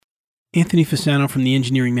Anthony Fasano from the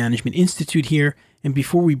Engineering Management Institute here, and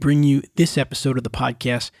before we bring you this episode of the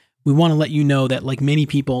podcast, we want to let you know that, like many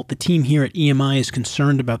people, the team here at EMI is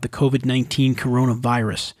concerned about the COVID-19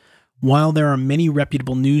 coronavirus. While there are many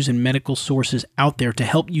reputable news and medical sources out there to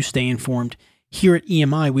help you stay informed, here at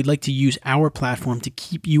EMI, we'd like to use our platform to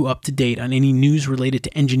keep you up to date on any news related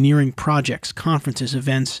to engineering projects, conferences,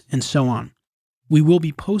 events, and so on. We will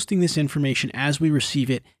be posting this information as we receive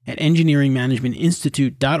it at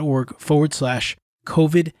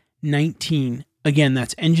engineeringmanagementinstitute.org/COVID-19. Again,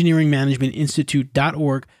 that's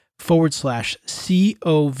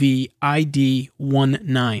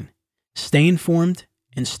engineeringmanagementinstitute.org/COVID-19. Stay informed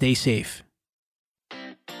and stay safe.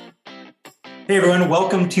 Hey everyone,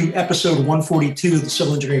 welcome to episode 142 of the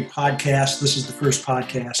Civil Engineering Podcast. This is the first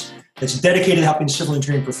podcast that's dedicated to helping civil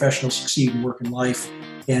engineering professionals succeed in work and life.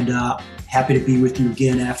 And happy to be with you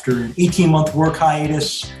again after an 18-month work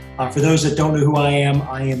hiatus. For those that don't know who I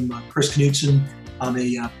am Chris Knudsen. I'm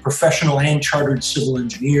a professional and chartered civil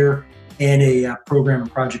engineer and a program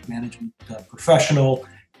and project management professional,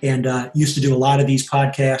 and used to do a lot of these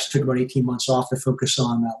podcasts. Took about 18 months off to focus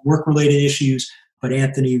on work-related issues, but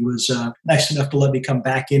Anthony was nice enough to let me come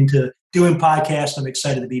back into doing podcasts. I'm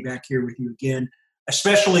excited to be back here with you again,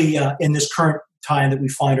 especially in this current time that we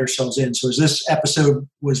find ourselves in. So as this episode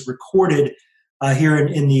was recorded here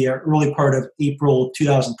in the early part of April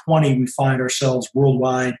 2020, we find ourselves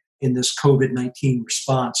worldwide in this COVID-19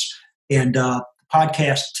 response. And the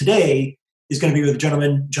podcast today is going to be with a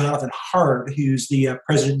gentleman, Jonathan Hard, who's the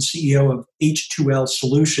president and CEO of H2L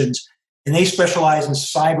Solutions. And they specialize in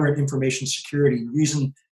cyber and information security. The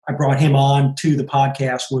reason I brought him on to the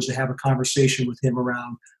podcast was to have a conversation with him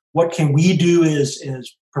around what can we do as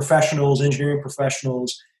professionals, engineering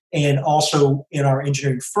professionals, and also in our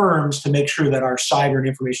engineering firms to make sure that our cyber and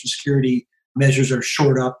information security measures are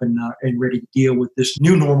shored up and ready to deal with this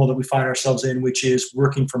new normal that we find ourselves in, which is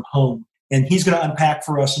working from home. And he's going to unpack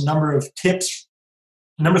for us a number of tips,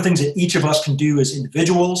 a number of things that each of us can do as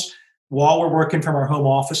individuals while we're working from our home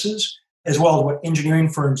offices, as well as what engineering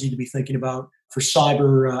firms need to be thinking about for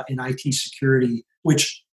cyber and IT security,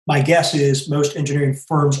 which my guess is most engineering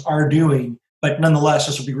firms are doing. But nonetheless,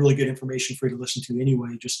 this will be really good information for you to listen to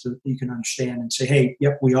anyway, just so that you can understand and say, hey,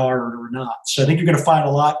 yep, we are or we're not. So I think you're going to find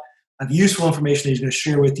a lot of useful information that he's going to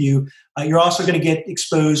share with you. You're also going to get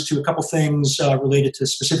exposed to a couple things related to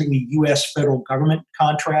specifically U.S. federal government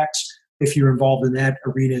contracts if you're involved in that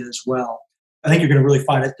arena as well. I think you're going to really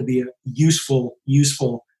find it to be a useful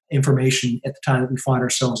information at the time that we find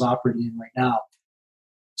ourselves operating in right now.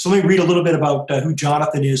 So let me read a little bit about who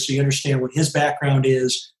Jonathan is so you understand what his background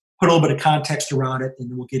is, put a little bit of context around it, and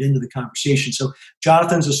then we'll get into the conversation. So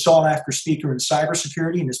Jonathan's a sought-after speaker in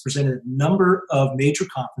cybersecurity and has presented a number of major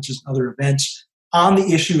conferences and other events on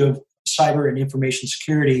the issue of cyber and information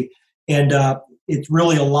security. And it's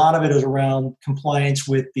really a lot of it is around compliance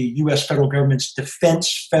with the U.S. federal government's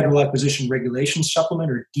Defense Federal Acquisition Regulation Supplement,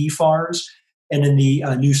 or DFARS, and in the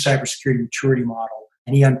new cybersecurity maturity model.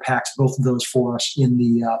 And he unpacks both of those for us in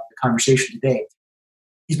the conversation today.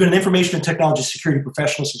 He's been an information and technology security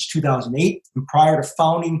professional since 2008. And prior to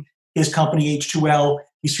founding his company, H2L,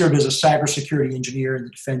 he served as a cybersecurity engineer in the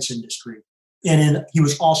defense industry. And he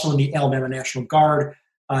was also in the Alabama National Guard.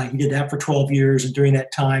 He did that for 12 years. And during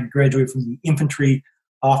that time, graduated from the Infantry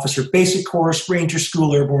Officer Basic Course, Ranger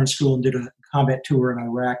School, Airborne School, and did a combat tour in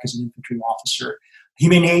Iraq as an infantry officer. He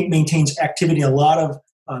maintains activity in a lot of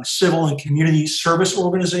civil and community service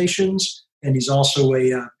organizations. And he's also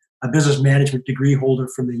a business management degree holder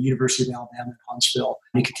from the University of Alabama in Huntsville.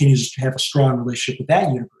 And he continues to have a strong relationship with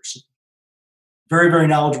that university. Very, very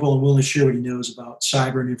knowledgeable and willing to share what he knows about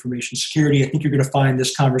cyber and information security. I think you're going to find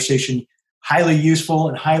this conversation highly useful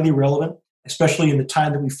and highly relevant, especially in the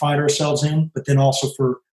time that we find ourselves in, but then also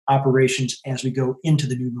for operations as we go into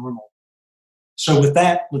the new normal. So with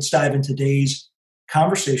that, let's dive into today's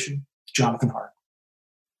conversation with Jonathan Hart.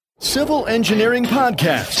 Civil Engineering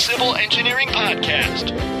Podcast. Civil Engineering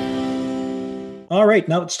Podcast. All right,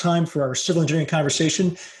 now it's time for our civil engineering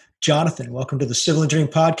conversation. Jonathan, welcome to the Civil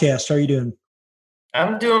Engineering Podcast. How are you doing?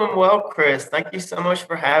 I'm doing well, Chris. Thank you so much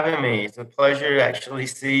for having me. It's a pleasure to actually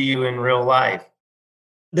see you in real life.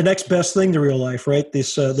 The next best thing to real life, right?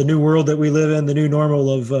 This the new world that we live in, the new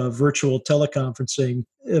normal of virtual teleconferencing.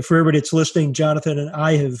 For everybody that's listening, Jonathan and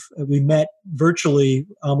I we met virtually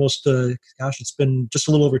almost, it's been just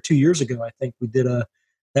a little over 2 years ago. I think we did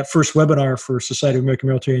that first webinar for Society of American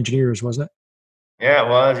Military Engineers, wasn't it? Yeah, it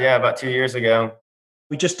was. Yeah, about 2 years ago.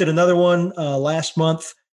 We just did another one last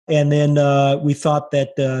month. And then we thought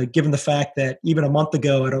that given the fact that even a month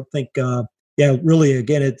ago, I don't think Yeah, really.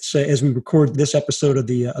 Again, it's as we record this episode of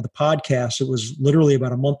the podcast, it was literally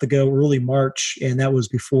about a month ago, early March, and that was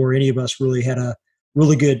before any of us really had a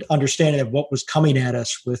really good understanding of what was coming at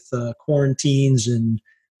us with quarantines and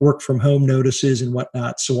work from home notices and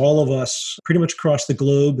whatnot. So all of us, pretty much across the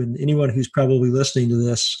globe, and anyone who's probably listening to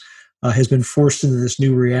this, has been forced into this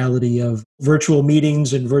new reality of virtual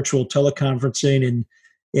meetings and virtual teleconferencing.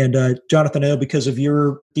 And Jonathan, I know because of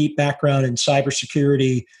your deep background in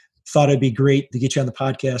cybersecurity, thought it'd be great to get you on the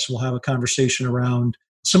podcast. We'll have a conversation around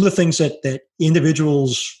some of the things that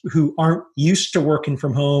individuals who aren't used to working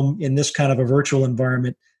from home in this kind of a virtual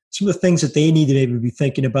environment, some of the things that they need to maybe be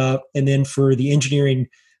thinking about. And then for the engineering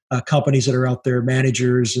companies that are out there,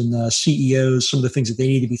 managers and CEOs, some of the things that they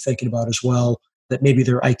need to be thinking about as well, that maybe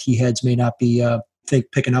their IT heads may not be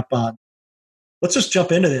picking up on. Let's just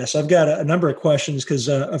jump into this. I've got a number of questions because,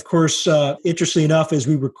 of course, interestingly enough, as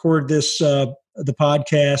we record this, the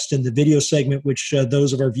podcast and the video segment, which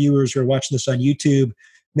those of our viewers who are watching this on YouTube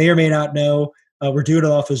may or may not know, we're doing it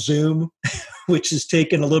off of Zoom, which has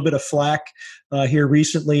taken a little bit of flack here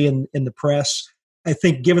recently in the press. I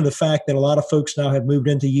think given the fact that a lot of folks now have moved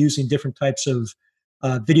into using different types of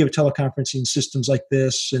video teleconferencing systems like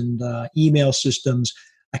this and email systems,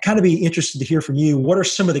 I kind of be interested to hear from you. What are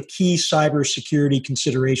some of the key cybersecurity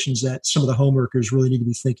considerations that some of the homeworkers really need to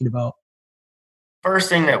be thinking about? First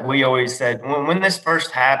thing that we always said when this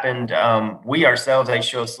first happened, we ourselves,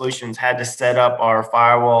 HO Solutions, had to set up our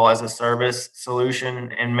firewall as a service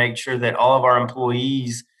solution and make sure that all of our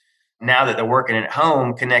employees, now that they're working at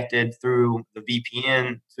home, connected through the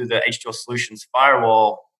VPN through the HO Solutions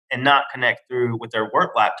firewall and not connect through with their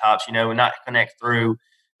work laptops, and not connect through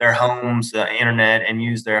their homes internet and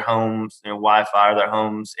use their homes Wi-Fi or their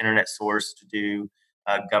homes internet source to do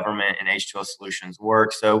government and HTML solutions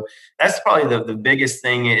work. So that's probably the biggest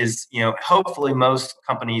thing is, hopefully most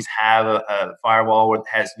companies have a firewall that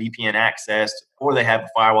has VPN access, or they have a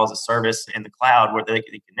firewall as a service in the cloud where they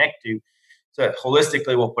can connect to. So it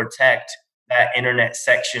holistically will protect that internet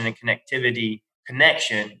section and connectivity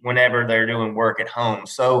connection whenever they're doing work at home.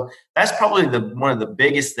 So that's probably one of the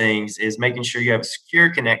biggest things is making sure you have a secure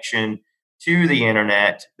connection to the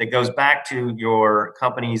internet that goes back to your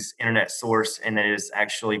company's internet source and that is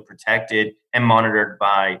actually protected and monitored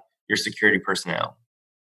by your security personnel.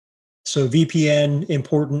 So VPN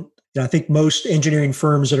important. I think most engineering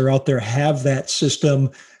firms that are out there have that system.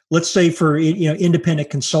 Let's say for independent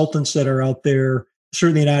consultants that are out there,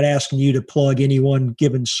 certainly not asking you to plug any one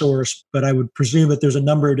given source, but I would presume that there's a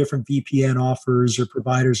number of different VPN offers or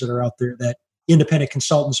providers that are out there that independent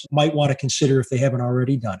consultants might want to consider if they haven't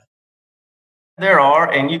already done it. There are,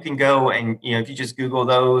 and you can go and, if you just Google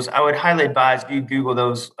those, I would highly advise if you Google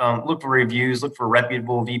those, look for reviews, look for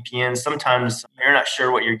reputable VPNs. Sometimes you're not sure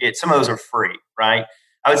what you're getting. Some of those are free, right?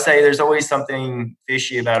 I would say there's always something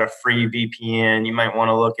fishy about a free VPN. You might want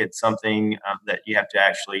to look at something that you have to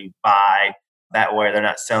actually buy. That way they're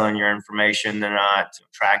not selling your information. They're not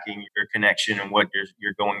tracking your connection and what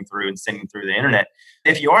you're going through and sending through the internet.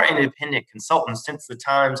 If you are independent consultants, since the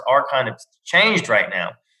times are kind of changed right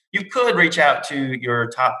now, you could reach out to your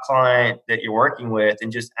top client that you're working with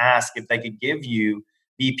and just ask if they could give you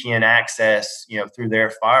VPN access, through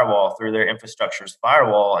their firewall, through their infrastructure's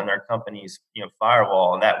firewall and their company's,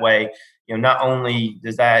 firewall. And that way, not only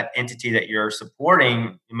does that entity that you're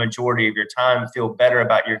supporting the majority of your time feel better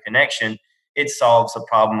about your connection, it solves a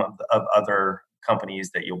problem of other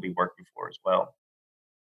companies that you'll be working for as well.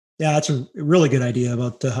 Yeah, that's a really good idea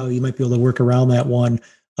about how you might be able to work around that one.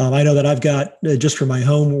 I know that I've got just for my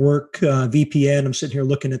home work VPN. I'm sitting here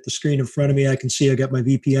looking at the screen in front of me. I can see I got my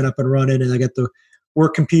VPN up and running, and I got the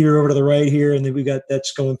work computer over to the right here, and then we got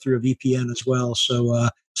that's going through a VPN as well. So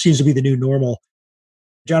seems to be the new normal.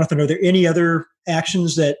 Jonathan, are there any other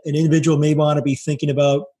actions that an individual may want to be thinking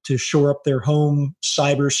about to shore up their home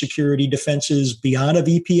cybersecurity defenses beyond a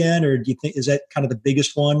VPN, or do you think is that kind of the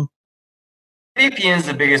biggest one? VPN is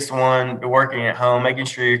the biggest one, working at home, making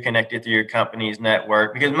sure you're connected to your company's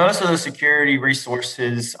network, because most of the security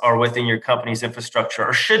resources are within your company's infrastructure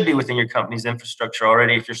or should be within your company's infrastructure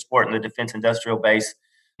already if you're supporting the defense industrial base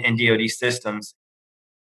and DoD systems.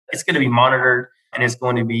 It's going to be monitored and it's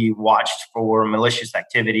going to be watched for malicious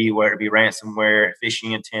activity, whether it be ransomware,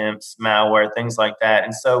 phishing attempts, malware, things like that.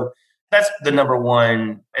 And so that's the number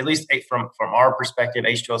one, at least from our perspective,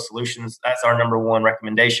 H2O Solutions, that's our number one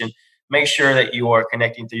recommendation. Make sure that you are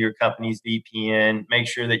connecting through your company's VPN. Make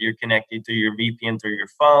sure that you're connected through your VPN through your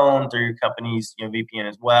phone, through your company's VPN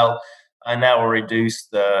as well. And that will reduce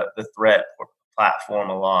the threat platform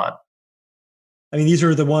a lot. I mean, these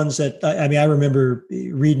are the ones that, I remember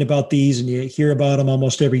reading about these and you hear about them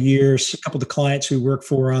almost every year. A couple of the clients we work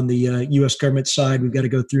for on the U.S. government side, we've got to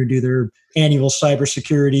go through and do their annual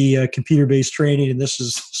cybersecurity computer-based training. And this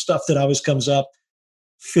is stuff that always comes up,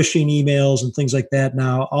 phishing emails and things like that.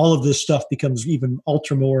 Now, all of this stuff becomes even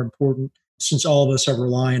ultra more important since all of us are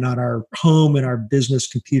relying on our home and our business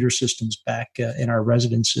computer systems back in our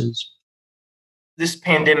residences. This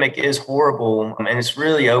pandemic is horrible, and it's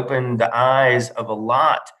really opened the eyes of a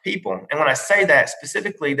lot of people. And when I say that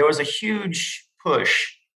specifically, there was a huge push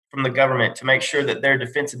from the government to make sure that their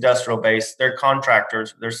defense industrial base, their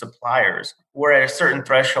contractors, their suppliers were at a certain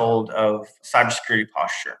threshold of cybersecurity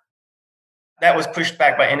posture. That was pushed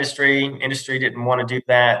back by industry. Industry didn't want to do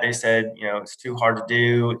that. They said, it's too hard to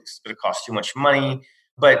do. It's going to cost too much money.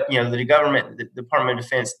 But, the government, the Department of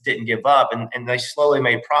Defense didn't give up, and they slowly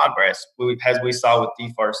made progress, as we saw with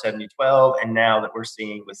DFAR 7012, and now that we're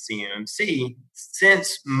seeing with CMMC.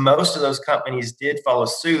 Since most of those companies did follow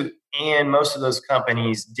suit, and most of those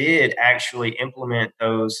companies did actually implement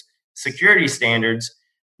those security standards,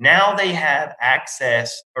 now they have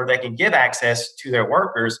access, or they can give access to their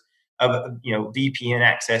workers of VPN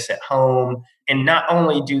access at home. And not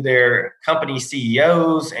only do their company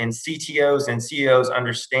CEOs and CTOs and CEOs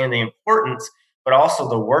understand the importance, but also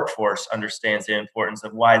the workforce understands the importance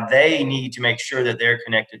of why they need to make sure that they're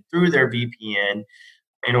connected through their VPN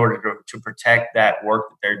in order to protect that work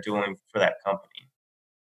that they're doing for that company.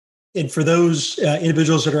 And for those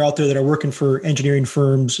individuals that are out there that are working for engineering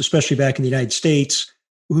firms, especially back in the United States,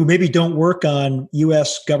 who maybe don't work on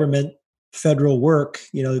U.S. government federal work,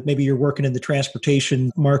 maybe you're working in the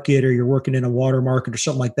transportation market or you're working in a water market or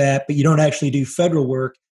something like that, but you don't actually do federal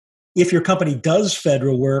work. If your company does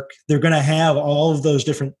federal work, they're going to have all of those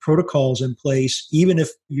different protocols in place, even if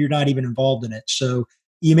you're not even involved in it. So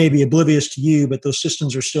you may be oblivious to you, but those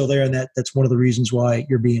systems are still there. And that's one of the reasons why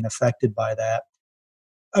you're being affected by that.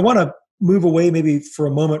 I want to move away maybe for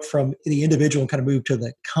a moment from the individual and kind of move to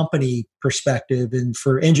the company perspective. And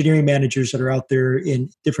for engineering managers that are out there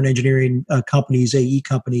in different engineering companies, AE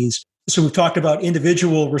companies. So we've talked about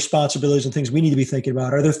individual responsibilities and things we need to be thinking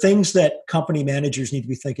about. Are there things that company managers need to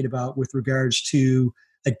be thinking about with regards to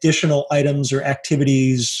additional items or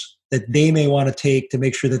activities that they may want to take to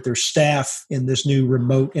make sure that their staff in this new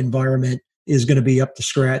remote environment is going to be up to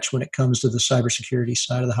scratch when it comes to the cybersecurity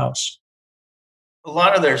side of the house? A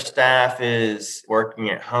lot of their staff is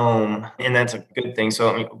working at home, and that's a good thing.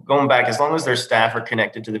 So going back, as long as their staff are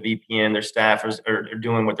connected to the VPN, their staff are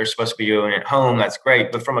doing what they're supposed to be doing at home, that's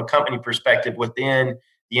great. But from a company perspective within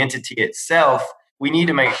the entity itself, we need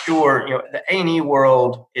to make sure, the A&E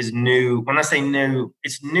world is new. When I say new,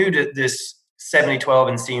 it's new to this 7012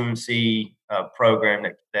 and CMC program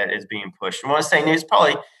that is being pushed. And when I say new, it's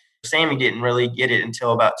probably Sammy didn't really get it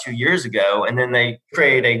until about 2 years ago. And then they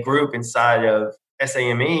created a group inside of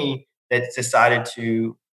SAME that decided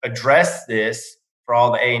to address this for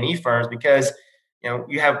all the A&E firms because,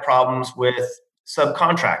 you have problems with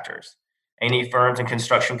subcontractors. A&E firms and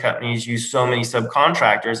construction companies use so many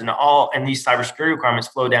subcontractors, and these cybersecurity requirements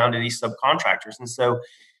flow down to these subcontractors. And so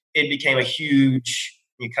it became a huge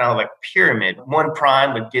kind of like pyramid. One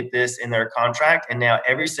prime would get this in their contract, and now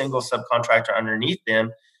every single subcontractor underneath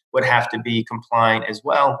them would have to be compliant as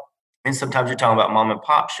well. And sometimes you're talking about mom and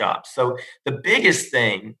pop shops. So the biggest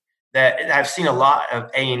thing that I've seen a lot of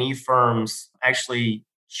A&E firms actually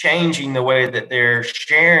changing the way that they're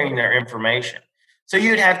sharing their information. So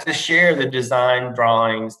you'd have to share the design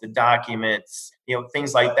drawings, the documents,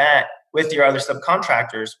 things like that with your other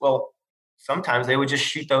subcontractors. Well, sometimes they would just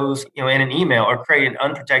shoot those, in an email or create an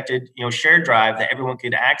unprotected, shared drive that everyone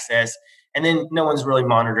could access. And then no one's really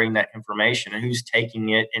monitoring that information and who's taking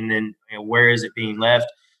it. And then where is it being left?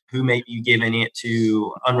 Who may be giving it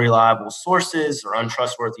to unreliable sources or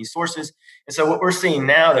untrustworthy sources. And so what we're seeing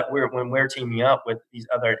now that when we're teaming up with these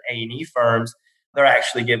other A&E firms, they're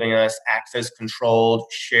actually giving us access controlled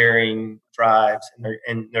sharing drives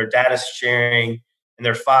and their data sharing and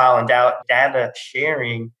their file and data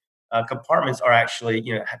sharing compartments are actually,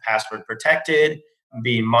 password protected,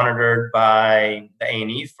 being monitored by the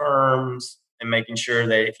A&E firms and making sure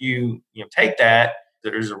that if you take that,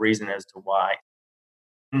 there's a reason as to why.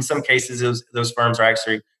 In some cases, those firms are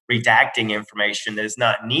actually redacting information that is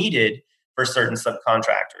not needed for certain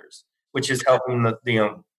subcontractors, which is helping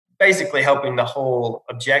basically helping the whole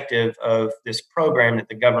objective of this program that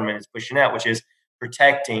the government is pushing out, which is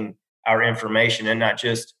protecting our information and not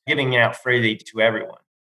just giving it out freely to everyone.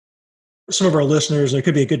 Some of our listeners, there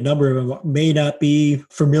could be a good number of them, may not be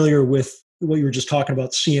familiar with what you were just talking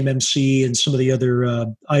about, CMMC and some of the other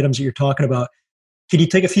items that you're talking about. Could you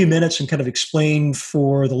take a few minutes and kind of explain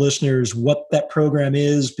for the listeners what that program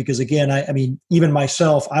is? Because again, I mean, even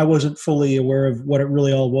myself, I wasn't fully aware of what it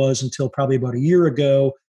really all was until probably about a year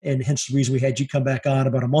ago. And hence the reason we had you come back on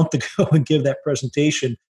about a month ago and give that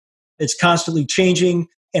presentation. It's constantly changing.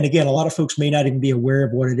 And again, a lot of folks may not even be aware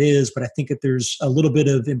of what it is, but I think that there's a little bit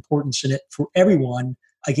of importance in it for everyone,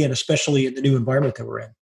 again, especially in the new environment that we're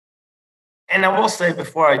in. And I will say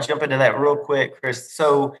before I jump into that real quick, Chris,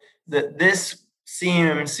 so this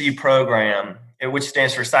CMMC program, which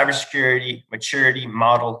stands for Cybersecurity Maturity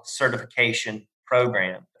Model Certification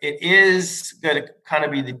Program, it is going to kind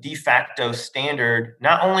of be the de facto standard,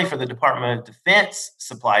 not only for the Department of Defense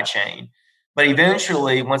supply chain, but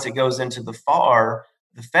eventually, once it goes into the FAR,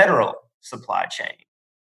 the federal supply chain.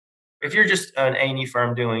 If you're just an A&E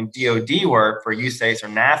firm doing DoD work for USACE or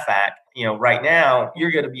NAFAC, right now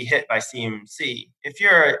you're going to be hit by CMMC. If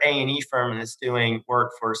you're an A&E firm that's doing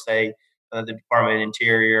work for, say, the Department of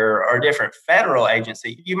Interior or a different federal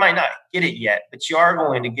agency, you might not get it yet, but you are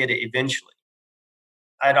going to get it eventually.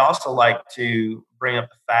 I'd also like to bring up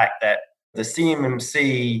the fact that the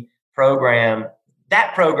CMMC program,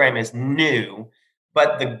 that program is new,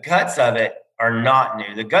 but the guts of it are not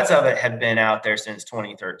new. The guts of it have been out there since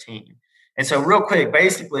 2013. And so real quick,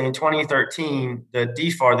 basically in 2013, the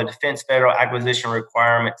DFAR, the Defense Federal Acquisition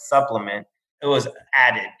Requirement Supplement, it was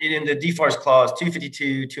added. In the DFAR's clause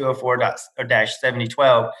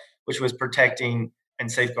 252.204-7012, which was protecting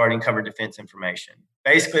and safeguarding covered defense information.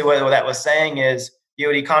 Basically what that was saying is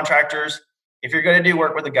DoD contractors, if you're going to do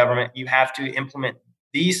work with the government, you have to implement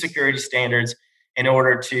these security standards in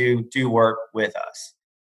order to do work with us.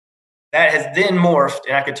 That has then morphed,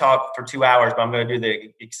 and I could talk for 2 hours, but I'm going to do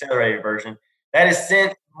the accelerated version. That has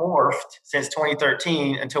since morphed since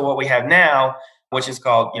 2013 until what we have now, which is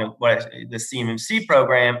called, the CMMC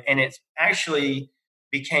program, and it's actually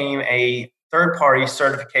became a third-party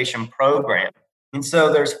certification program. And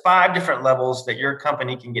so there's 5 different levels that your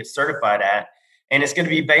company can get certified at, and it's going to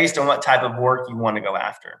be based on what type of work you want to go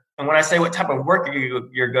after. And when I say what type of work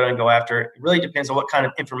you're going to go after, it really depends on what kind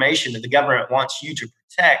of information that the government wants you to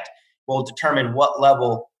protect will determine what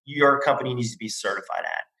level your company needs to be certified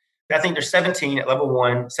at. I think there's 17 at level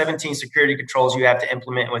 1, 17 security controls you have to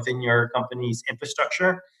implement within your company's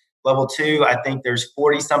infrastructure. Level 2, I think there's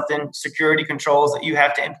 40-something security controls that you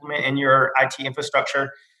have to implement in your IT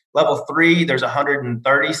infrastructure. Level 3, there's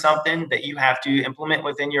 130-something that you have to implement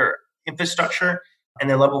within your infrastructure. And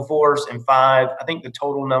then level 4 and 5, I think the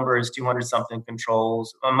total number is 200-something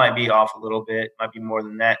controls. I might be off a little bit, might be more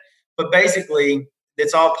than that. But basically,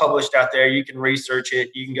 it's all published out there. You can research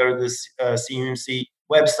it. You can go to this CMMC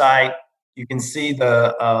website. You can see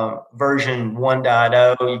the version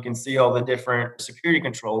 1.0. You can see all the different security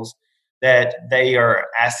controls that they are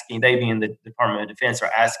asking, they being the Department of Defense,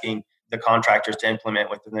 are asking the contractors to implement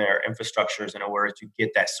within their infrastructures in order to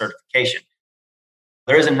get that certification.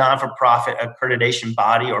 There is a non-for-profit accreditation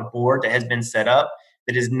body or board that has been set up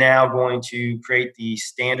that is now going to create the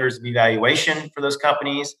standards of evaluation for those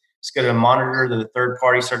companies. It's going to monitor the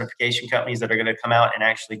third-party certification companies that are going to come out and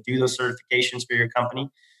actually do those certifications for your company.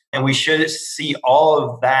 And we should see all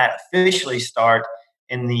of that officially start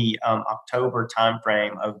in the October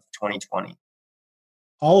timeframe of 2020.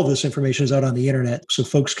 All of this information is out on the internet, so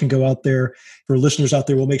folks can go out there. For listeners out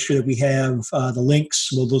there, we'll make sure that we have the links.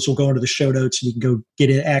 Those will go into the show notes, and you can go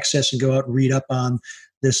get access and go out and read up on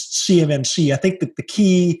this CMMC. I think that the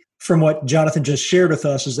key from what Jonathan just shared with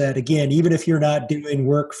us is that, again, even if you're not doing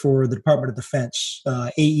work for the Department of Defense,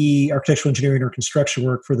 AE, architectural engineering or construction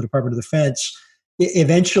work for the Department of Defense,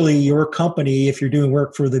 eventually your company, if you're doing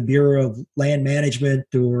work for the Bureau of Land Management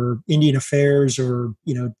or Indian Affairs or,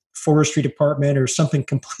 Forestry Department or something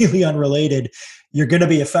completely unrelated, you're going to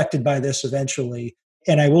be affected by this eventually.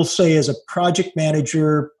 And I will say, as a project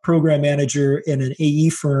manager, program manager in an AE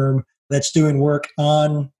firm that's doing work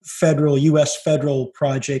on U.S. federal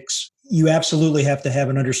projects, you absolutely have to have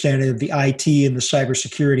an understanding of the IT and the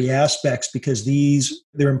cybersecurity aspects, because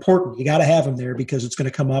they're important. You got to have them there because it's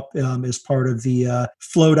going to come up as part of the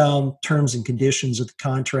flow down terms and conditions of the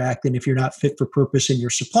contract. And if you're not fit for purpose and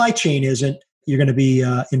your supply chain isn't, you're going to be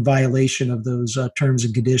in violation of those terms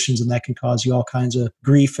and conditions, and that can cause you all kinds of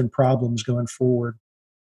grief and problems going forward.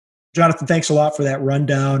 Jonathan, thanks a lot for that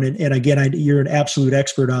rundown. And again, you're an absolute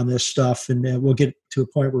expert on this stuff, and we'll get to a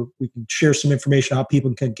point where we can share some information how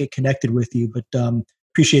people can get connected with you. But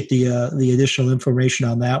appreciate the additional information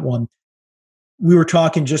on that one. We were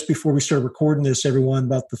talking just before we started recording this, everyone,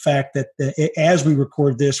 about the fact that as we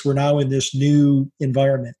record this, we're now in this new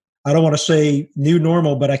environment. I don't want to say new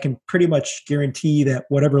normal, but I can pretty much guarantee that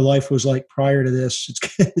whatever life was like prior to this,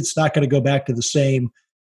 it's not going to go back to the same.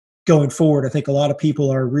 going forward. I think a lot of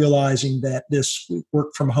people are realizing that this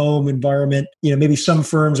work from home environment, maybe some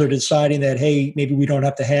firms are deciding that, hey, maybe we don't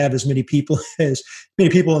have to have as many people in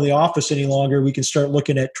the office any longer. We can start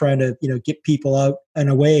looking at trying to, get people out and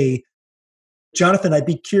away. Jonathan, I'd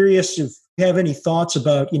be curious if you have any thoughts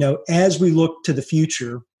about, as we look to the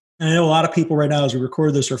future. And I know a lot of people right now, as we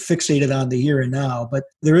record this, are fixated on the here and now, but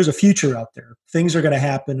there is a future out there. Things are going to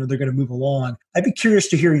happen or they're going to move along. I'd be curious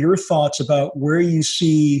to hear your thoughts about where you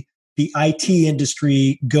see the IT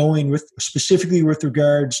industry going specifically with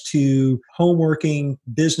regards to home working,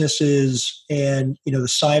 businesses, and the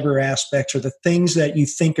cyber aspects, or the things that you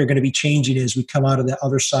think are going to be changing as we come out of the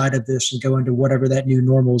other side of this and go into whatever that new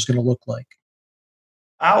normal is going to look like.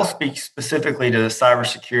 I'll speak specifically to the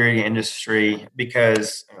cybersecurity industry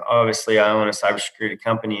because obviously I own a cybersecurity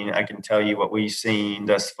company and I can tell you what we've seen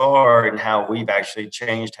thus far and how we've actually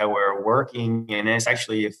changed how we're working, and it's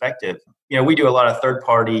actually effective. We do a lot of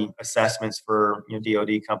third-party assessments for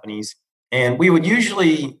DoD companies, and we would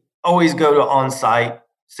usually always go to on-site,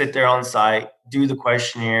 sit there on-site, do the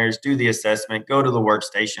questionnaires, do the assessment, go to the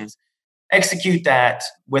workstations, execute that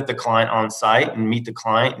with the client on site and meet the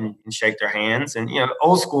client and shake their hands. And,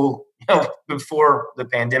 old school, before the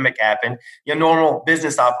pandemic happened, normal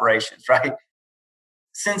business operations, right?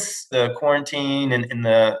 Since the quarantine and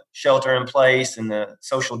the shelter in place and the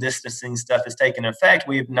social distancing stuff has taken effect,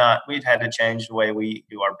 we've had to change the way we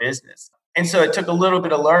do our business. And so it took a little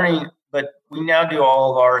bit of learning, but we now do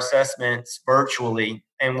all of our assessments virtually,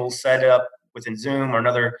 and we'll set it up within Zoom or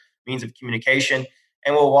another means of communication.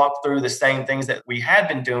 And we'll walk through the same things that we had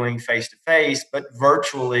been doing face to face, but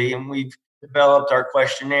virtually. And we've developed our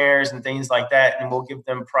questionnaires and things like that. And we'll give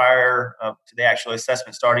them prior to the actual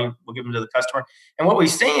assessment starting. We'll give them to the customer. And what we've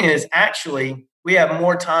seen is actually we have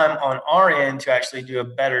more time on our end to actually do a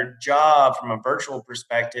better job from a virtual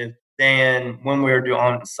perspective than when we were doing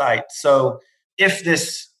on site. So if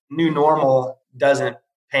this new normal doesn't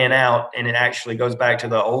pan out and it actually goes back to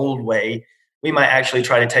the old way, we might actually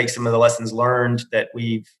try to take some of the lessons learned that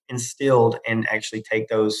we've instilled and actually take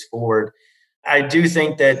those forward. I do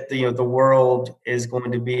think that the world is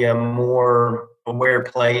going to be a more aware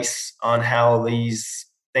place on how these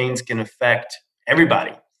things can affect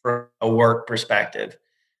everybody from a work perspective.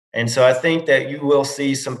 And so I think that you will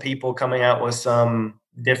see some people coming out with some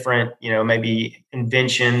different, maybe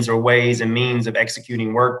inventions or ways and means of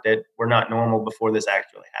executing work that were not normal before this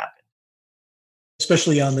actually happened.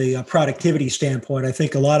 Especially on the productivity standpoint. I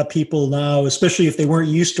think a lot of people now, especially if they weren't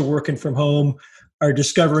used to working from home, are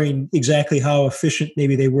discovering exactly how efficient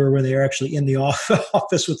maybe they were when they were actually in the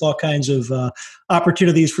office with all kinds of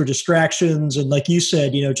opportunities for distractions. And like you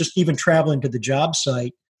said, just even traveling to the job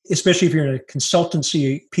site, especially if you're in a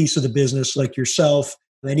consultancy piece of the business like yourself,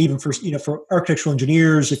 and even for architectural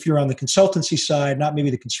engineers, if you're on the consultancy side, not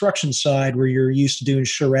maybe the construction side where you're used to doing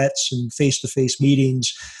charrettes and face-to-face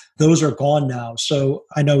meetings, those are gone now. So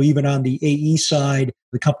I know even on the AE side,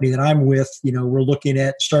 the company that I'm with, we're looking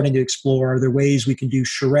at starting to explore, are there ways we can do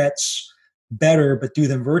charrettes better, but do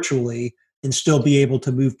them virtually and still be able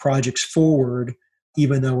to move projects forward,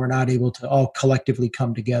 even though we're not able to all collectively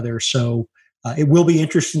come together. So it will be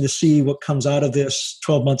interesting to see what comes out of this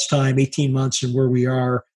 12 months time, 18 months, and where we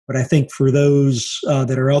are. But I think for those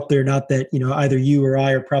that are out there, not that either you or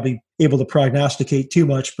I are probably able to prognosticate too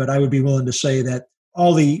much, but I would be willing to say that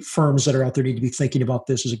all the firms that are out there need to be thinking about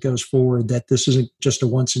this as it goes forward, that this isn't just a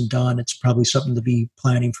once and done. It's probably something to be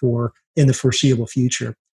planning for in the foreseeable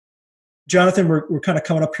future. Jonathan, we're kind of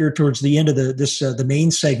coming up here towards the end of the main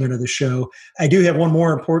segment of the show. I do have one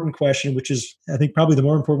more important question, which is, I think, probably the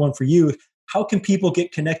more important one for you. How can people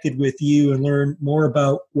get connected with you and learn more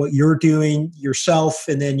about what you're doing yourself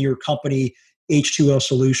and then your company, H2L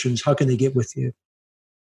Solutions? How can they get with you?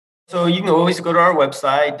 So you can always go to our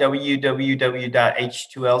website,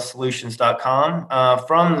 www.h2lsolutions.com.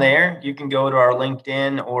 From there, you can go to our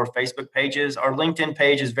LinkedIn or Facebook pages. Our LinkedIn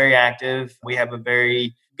page is very active. We have a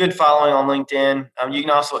very good following on LinkedIn. You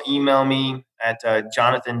can also email me at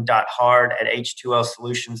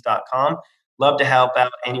jonathan.hard@h2lsolutions.com. Love to help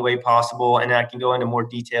out any way possible, and I can go into more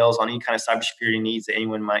details on any kind of cybersecurity needs that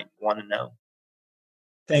anyone might want to know.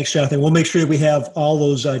 Thanks, Jonathan. We'll make sure that we have all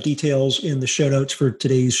those details in the show notes for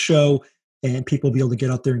today's show, and people will be able to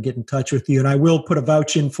get out there and get in touch with you. And I will put a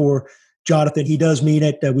vouch in for Jonathan. He does mean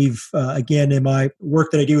it. We've, again, in my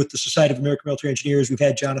work that I do with the Society of American Military Engineers, we've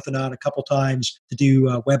had Jonathan on a couple times to do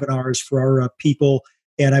webinars for our people.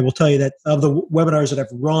 And I will tell you that of the webinars that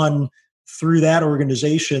I've run through that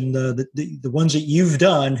organization, the ones that you've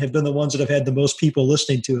done have been the ones that have had the most people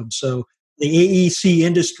listening to them. So the AEC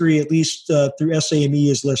industry, at least through SAME,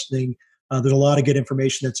 is listening. There's a lot of good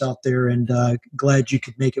information that's out there, and glad you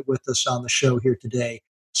could make it with us on the show here today.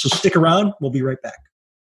 So stick around. We'll be right back.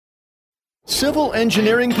 Civil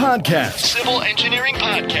Engineering Podcast. Civil Engineering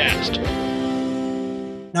Podcast.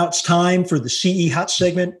 Now it's time for the CE Hot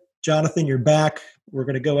segment. Jonathan, you're back. We're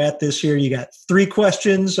going to go at this here. You got 3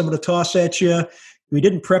 questions I'm going to toss at you. We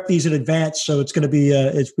didn't prep these in advance, so it's going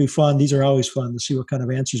to be fun. These are always fun to see what kind of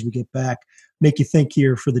answers we get back. Make you think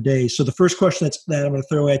here for the day. So the first question that I'm going to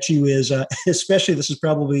throw at you is, especially this is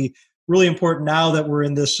probably really important now that we're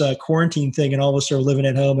in this quarantine thing and all of us are living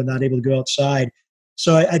at home and not able to go outside.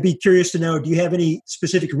 So I'd be curious to know, do you have any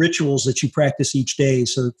specific rituals that you practice each day?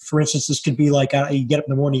 So for instance, this could be like you get up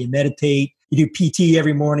in the morning, you meditate, you do PT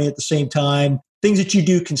every morning at the same time, things that you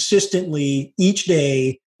do consistently each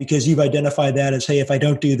day because you've identified that as, hey, if I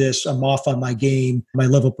don't do this, I'm off on my game. My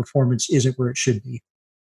level of performance isn't where it should be.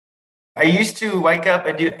 I used to wake up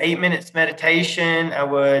and do 8 minutes meditation. I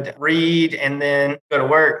would read and then go to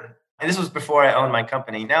work. And this was before I owned my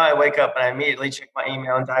company. Now I wake up and I immediately check my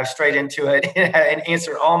email and dive straight into it and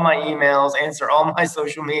answer all my emails, answer all my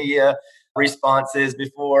social media responses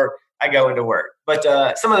before I go into work. But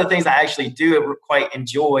some of the things I actually do quite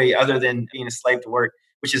enjoy other than being a slave to work,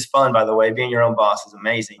 which is fun, by the way. Being your own boss is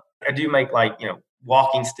amazing. I do make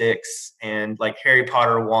walking sticks and like Harry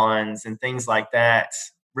Potter wands and things like that.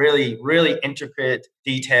 Really, really intricate,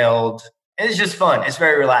 detailed. And it's just fun. It's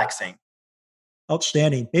very relaxing.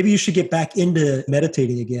 Outstanding. Maybe you should get back into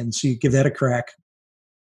meditating again, so you give that a crack.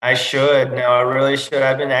 I should. No, I really should.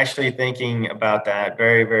 I've been actually thinking about that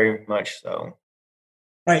very, very much so. All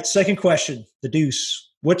right. Second question, the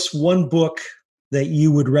deuce. What's one book that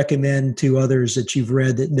you would recommend to others that you've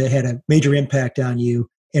read that had a major impact on you?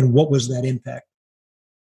 And what was that impact?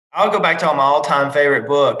 I'll go back to my all-time favorite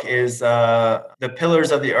book is The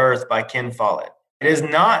Pillars of the Earth by Ken Follett. It is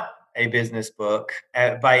not a business book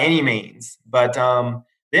by any means, but the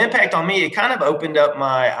impact on me, it kind of opened up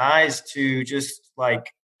my eyes to just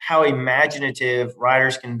like how imaginative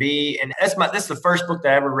writers can be. And this is the first book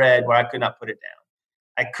that I ever read where I could not put it down.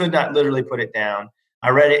 I could not literally put it down. I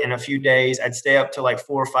read it in a few days. I'd stay up till like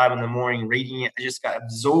 4 or 5 in the morning reading it. I just got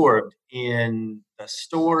absorbed in the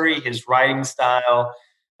story, his writing style.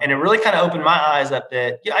 And it really kind of opened my eyes up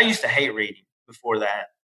that I used to hate reading before that.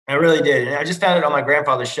 I really did. And I just found it on my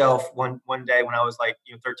grandfather's shelf one day when I was like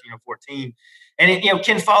 13 or 14. And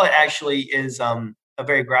Ken Follett actually is a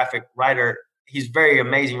very graphic writer. He's a very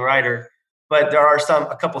amazing writer. But there are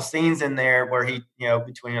a couple scenes in there where he,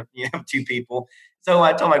 between 2 people. So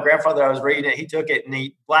I told my grandfather I was reading it. He took it and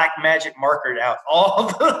he black magic markered out all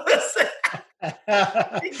of this.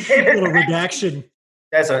 Little redaction.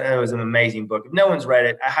 It was an amazing book. If no one's read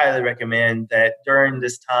it, I highly recommend that during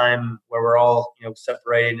this time where we're all,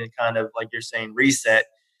 separated and kind of like you're saying, reset.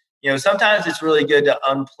 Sometimes it's really good to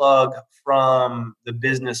unplug from the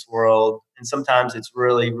business world. And sometimes it's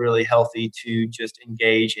really, really healthy to just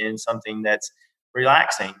engage in something that's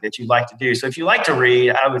relaxing that you like to do. So if you like to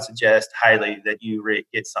read, I would suggest highly that you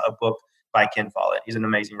get a book by Ken Follett. He's an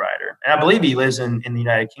amazing writer. And I believe he lives in the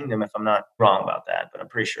United Kingdom, if I'm not wrong about that, but I'm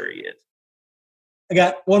pretty sure he is. I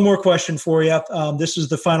got one more question for you. This is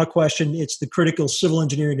the final question. It's the critical civil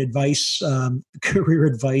engineering advice, career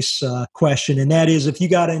advice question. And that is, if you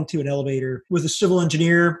got into an elevator with a civil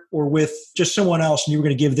engineer or with just someone else and you were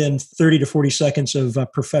going to give them 30 to 40 seconds of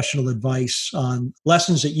professional advice on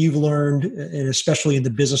lessons that you've learned, and especially in the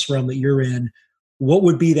business realm that you're in, what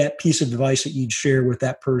would be that piece of advice that you'd share with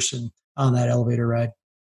that person on that elevator ride?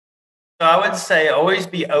 So I would say always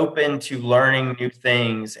be open to learning new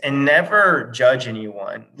things and never judge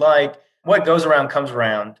anyone. Like what goes around comes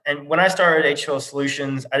around. And when I started HL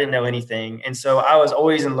Solutions, I didn't know anything. And so I was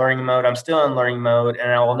always in learning mode. I'm still in learning mode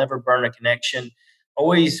and I will never burn a connection.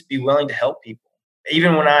 Always be willing to help people.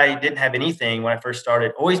 Even when I didn't have anything, when I first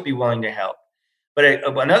started, always be willing to help. But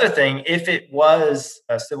another thing, if it was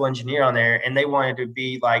a civil engineer on there and they wanted to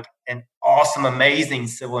be like an awesome, amazing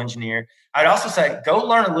civil engineer, I'd also say go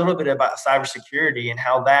learn a little bit about cybersecurity and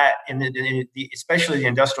how that, especially the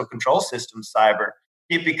industrial control system cyber,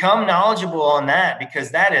 you become knowledgeable on that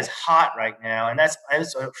because that is hot right now. And that's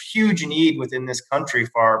a huge need within this country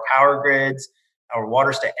for our power grids, our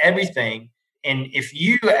water state, everything. And if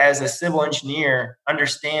you as a civil engineer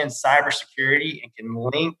understand cybersecurity and can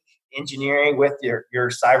link engineering with your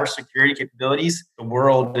cybersecurity capabilities, the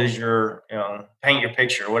world is your, paint your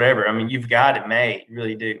picture or whatever. I mean, you've got it made. You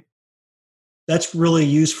really do. That's really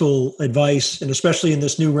useful advice. And especially in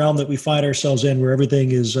this new realm that we find ourselves in where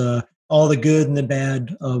everything is all the good and the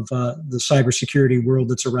bad of the cybersecurity world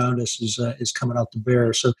that's around us is coming out to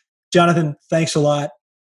bear. So Jonathan, thanks a lot.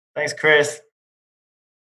 Thanks, Chris.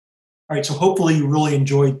 All right, so hopefully you really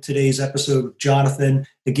enjoyed today's episode with Jonathan.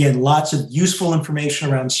 Again, lots of useful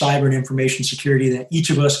information around cyber and information security that each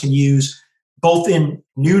of us can use, both in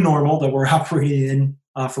new normal that we're operating in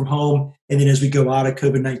from home, and then as we go out of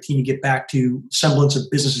COVID-19 and get back to semblance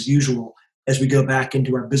of business as usual as we go back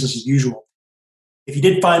into our business as usual. If you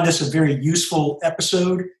did find this a very useful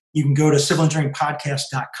episode, you can go to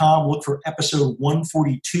civilengineeringpodcast.com, look for episode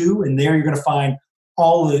 142, and there you're going to find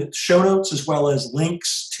all the show notes as well as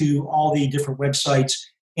links to all the different websites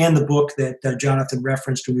and the book that Jonathan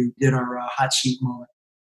referenced when we did our hot seat moment.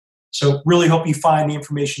 So really hope you find the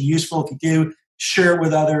information useful. If you do, share it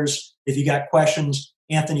with others. If you got questions,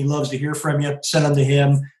 Anthony loves to hear from you. Send them to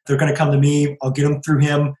him. They're going to come to me. I'll get them through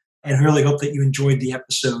him, and really hope that you enjoyed the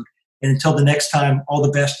episode. And until the next time, all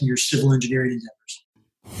the best in your civil engineering endeavors.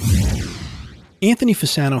 Anthony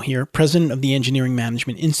Fasano here, president of the Engineering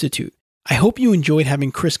Management Institute. I hope you enjoyed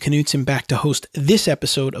having Chris Knutson back to host this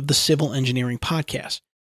episode of the Civil Engineering Podcast.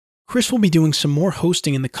 Chris will be doing some more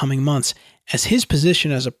hosting in the coming months, as his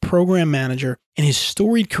position as a program manager and his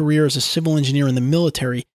storied career as a civil engineer in the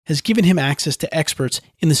military has given him access to experts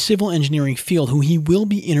in the civil engineering field who he will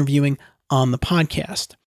be interviewing on the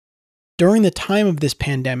podcast. During the time of this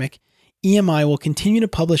pandemic, EMI will continue to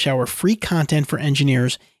publish our free content for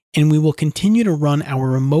engineers, and we will continue to run our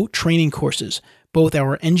remote training courses, both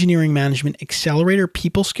our Engineering Management Accelerator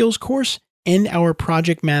People Skills course and our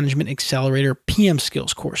Project Management Accelerator PM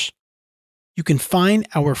Skills course. You can find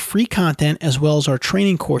our free content as well as our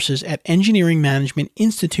training courses at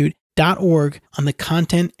engineeringmanagementinstitute.org on the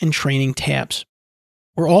Content and Training tabs.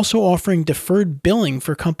 We're also offering deferred billing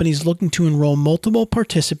for companies looking to enroll multiple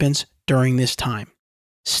participants during this time.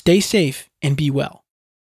 Stay safe and be well.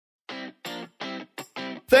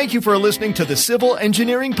 Thank you for listening to the Civil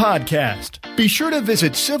Engineering Podcast. Be sure to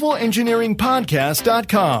visit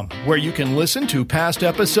civilengineeringpodcast.com, where you can listen to past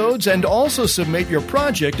episodes and also submit your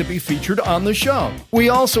project to be featured on the show. We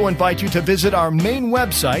also invite you to visit our main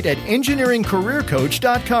website at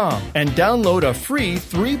engineeringcareercoach.com and download a free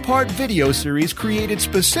 3-part video series created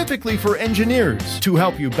specifically for engineers to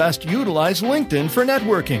help you best utilize LinkedIn for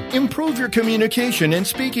networking, improve your communication and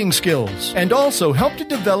speaking skills, and also help to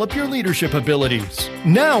develop your leadership abilities.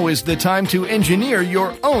 Now is the time to engineer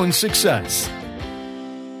your own success.